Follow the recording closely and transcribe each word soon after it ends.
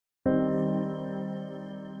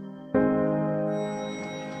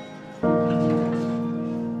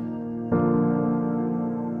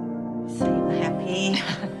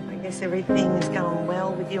guess everything is going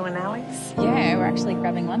well with you and Alex? Yeah, we're actually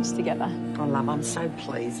grabbing lunch together. Oh, love, I'm so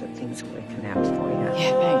pleased that things are working out for you.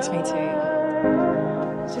 Yeah, thanks, me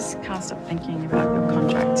too. Just can't stop thinking about your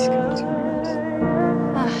contract coming to an end.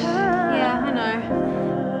 Yeah, I know.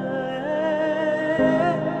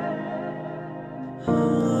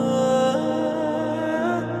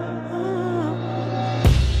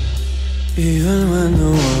 Even when the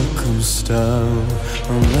world comes down,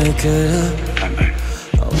 I'll make it up.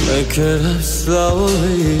 I'll make it up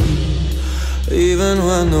slowly. Even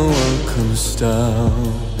when the world comes down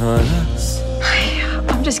on us.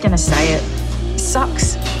 I'm just gonna say it. It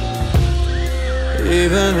sucks.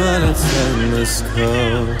 Even when it's endless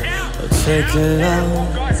cold, I'll take it out.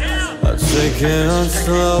 I'll take it on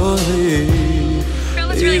slowly.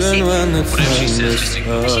 Even when it's endless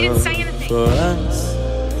cold for us.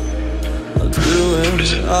 Do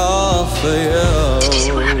it all for you. Did you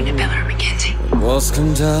see what happened to Bella and Mackenzie? Walls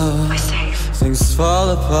come down, We're safe. things fall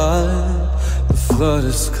apart. The flood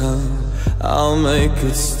has come, I'll make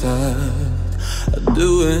it start. I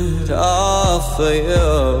do it all for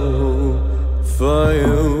you, for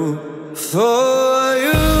you, for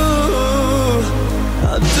you.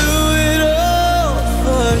 I do it all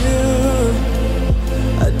for you.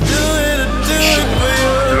 I do it for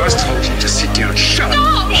you. I told you to sit down, shut up.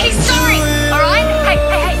 Oh, he's sorry, all right?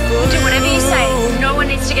 Hey, do whatever you say. No one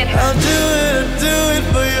needs to get hurt. I'll do it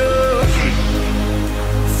for you.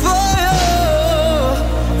 For you,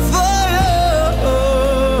 for you.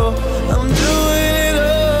 I'm doing it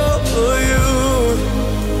all for you.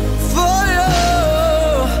 For you,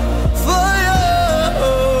 for you.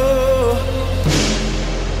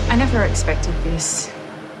 I never expected this.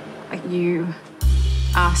 Like you,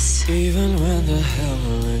 us. Even when the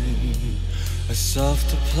hell is soft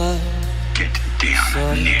to play. Get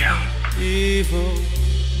down now. Evil.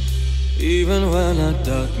 Even when our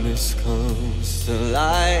darkness comes to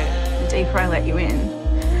light. The deeper I let you in,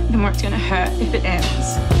 the more it's gonna hurt if it ends.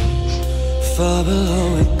 Far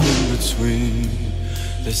below and in between,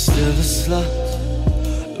 there's still a slot,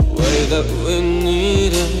 the way that we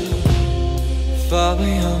need it. Far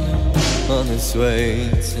beyond it, on its way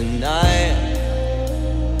tonight.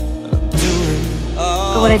 I'm doing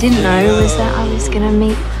all But what I didn't know was that I was gonna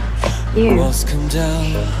meet you. walls come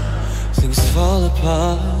down, things fall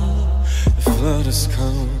apart. The flood has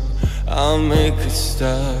come, I'll make it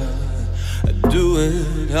start. I do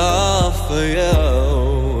it all for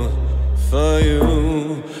you, for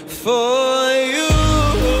you, for you.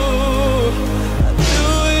 I do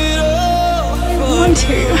it all for I want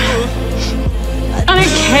to. I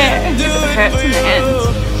don't care if it hurts in the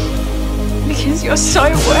end. Because you're so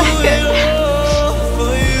worth it.